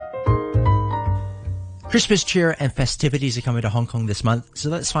Christmas cheer and festivities are coming to Hong Kong this month, so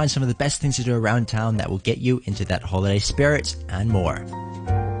let's find some of the best things to do around town that will get you into that holiday spirit and more.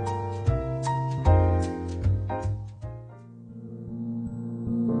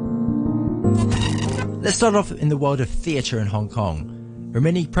 Let's start off in the world of theatre in Hong Kong.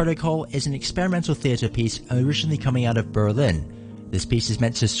 Rimini Protocol is an experimental theatre piece originally coming out of Berlin. This piece is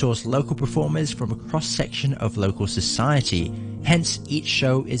meant to source local performers from a cross-section of local society. Hence, each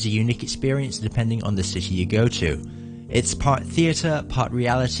show is a unique experience depending on the city you go to. It's part theatre, part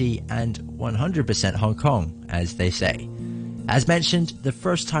reality, and 100% Hong Kong, as they say. As mentioned, the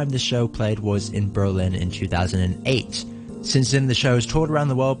first time the show played was in Berlin in 2008. Since then, the show has toured around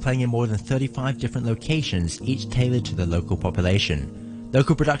the world, playing in more than 35 different locations, each tailored to the local population.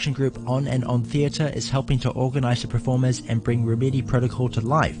 Local production group On and On Theatre is helping to organise the performers and bring Rimini Protocol to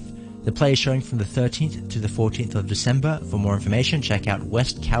life. The play is showing from the 13th to the 14th of December. For more information, check out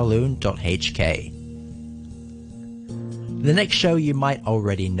westkowloon.hk. The next show you might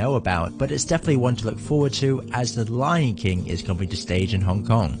already know about, but it's definitely one to look forward to, as The Lion King is coming to stage in Hong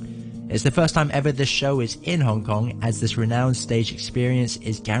Kong. It's the first time ever this show is in Hong Kong, as this renowned stage experience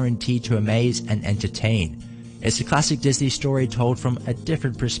is guaranteed to amaze and entertain. It's a classic Disney story told from a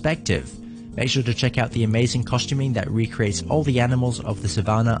different perspective. Make sure to check out the amazing costuming that recreates all the animals of the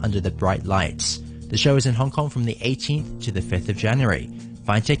savannah under the bright lights. The show is in Hong Kong from the 18th to the 5th of January.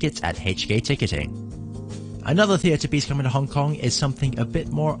 Find tickets at HK Ticketing. Another theatre piece coming to Hong Kong is something a bit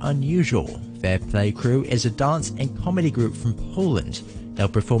more unusual. Fair Play Crew is a dance and comedy group from Poland. They're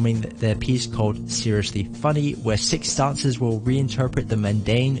performing their piece called Seriously Funny, where 6 dancers will reinterpret the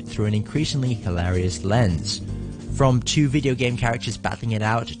mundane through an increasingly hilarious lens. From 2 video game characters battling it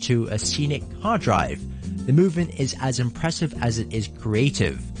out to a scenic car drive, the movement is as impressive as it is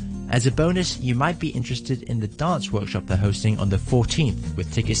creative. As a bonus, you might be interested in the dance workshop they're hosting on the 14th,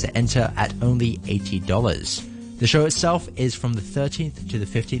 with tickets to enter at only $80. The show itself is from the 13th to the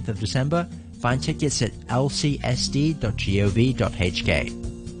 15th of December. Find tickets at lcsd.gov.hk.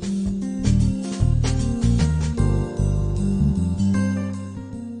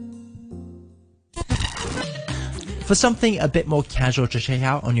 For something a bit more casual to check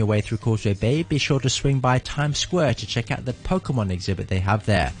out on your way through Causeway Bay, be sure to swing by Times Square to check out the Pokemon exhibit they have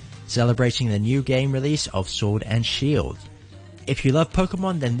there, celebrating the new game release of Sword and Shield. If you love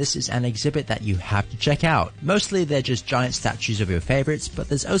Pokemon, then this is an exhibit that you have to check out. Mostly they're just giant statues of your favorites, but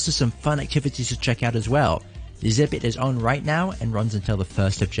there's also some fun activities to check out as well. The exhibit is on right now and runs until the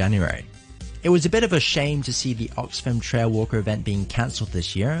 1st of January. It was a bit of a shame to see the Oxfam Trail Walker event being cancelled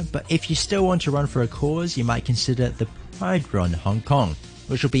this year, but if you still want to run for a cause, you might consider the Pride Run Hong Kong,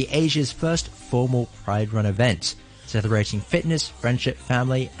 which will be Asia's first formal Pride Run event, celebrating fitness, friendship,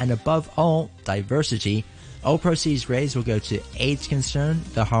 family, and above all, diversity. All proceeds raised will go to AIDS Concern,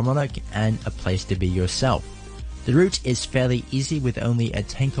 the Harmonic, and A Place to Be Yourself. The route is fairly easy with only a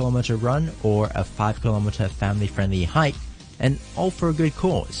 10km run or a 5km family-friendly hike, and all for a good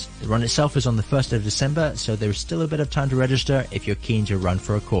cause. The run itself is on the 1st of December, so there is still a bit of time to register if you're keen to run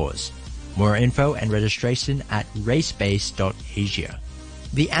for a cause. More info and registration at racebase.asia.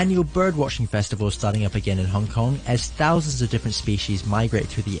 The annual birdwatching festival is starting up again in Hong Kong as thousands of different species migrate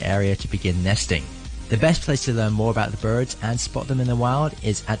through the area to begin nesting. The best place to learn more about the birds and spot them in the wild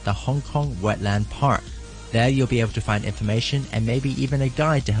is at the Hong Kong Wetland Park. There you'll be able to find information and maybe even a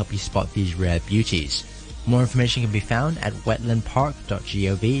guide to help you spot these rare beauties. More information can be found at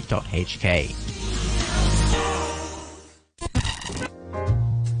wetlandpark.gov.hk.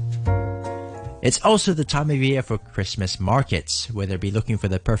 It's also the time of year for Christmas markets, whether it be looking for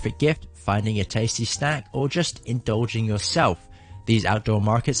the perfect gift, finding a tasty snack, or just indulging yourself. These outdoor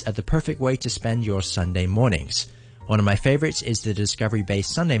markets are the perfect way to spend your Sunday mornings. One of my favorites is the Discovery Bay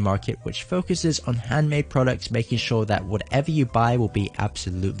Sunday Market, which focuses on handmade products, making sure that whatever you buy will be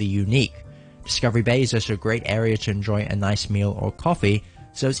absolutely unique. Discovery Bay is also a great area to enjoy a nice meal or coffee,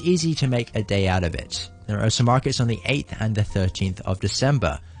 so it's easy to make a day out of it. There are also markets on the 8th and the 13th of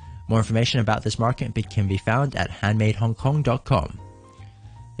December. More information about this market can be found at handmadehongkong.com.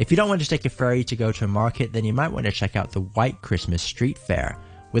 If you don't want to take a ferry to go to a market, then you might want to check out the White Christmas Street Fair.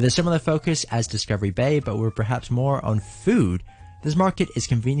 With a similar focus as Discovery Bay, but with perhaps more on food, this market is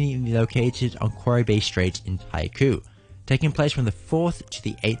conveniently located on Quarry Bay Strait in Taikoo. Taking place from the 4th to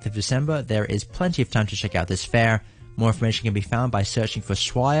the 8th of December, there is plenty of time to check out this fair. More information can be found by searching for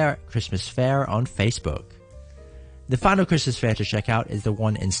Swire Christmas Fair on Facebook. The final Christmas fair to check out is the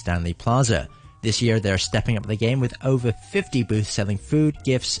one in Stanley Plaza. This year they're stepping up the game with over 50 booths selling food,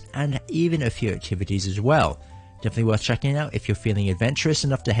 gifts, and even a few activities as well. Definitely worth checking out if you're feeling adventurous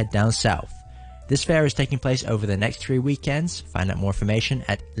enough to head down south. This fair is taking place over the next 3 weekends. Find out more information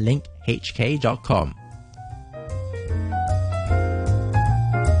at linkhk.com.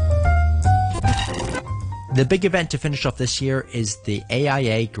 The big event to finish off this year is the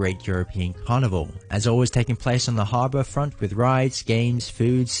AIA Great European Carnival, as always taking place on the harbour front with rides, games,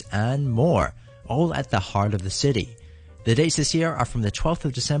 foods and more, all at the heart of the city. The dates this year are from the 12th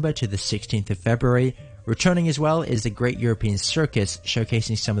of December to the 16th of February. Returning as well is the Great European Circus,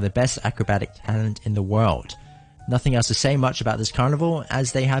 showcasing some of the best acrobatic talent in the world. Nothing else to say much about this carnival,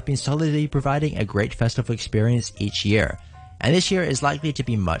 as they have been solidly providing a great festival experience each year, and this year is likely to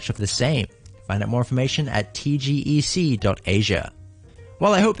be much of the same. Find out more information at tgec.asia.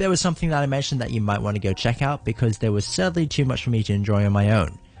 Well, I hope there was something that I mentioned that you might want to go check out, because there was certainly too much for me to enjoy on my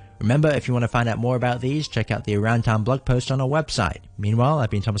own. Remember, if you want to find out more about these, check out the Around Town blog post on our website. Meanwhile, I've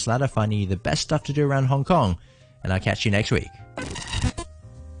been Thomas Ladder, finding you the best stuff to do around Hong Kong, and I'll catch you next week.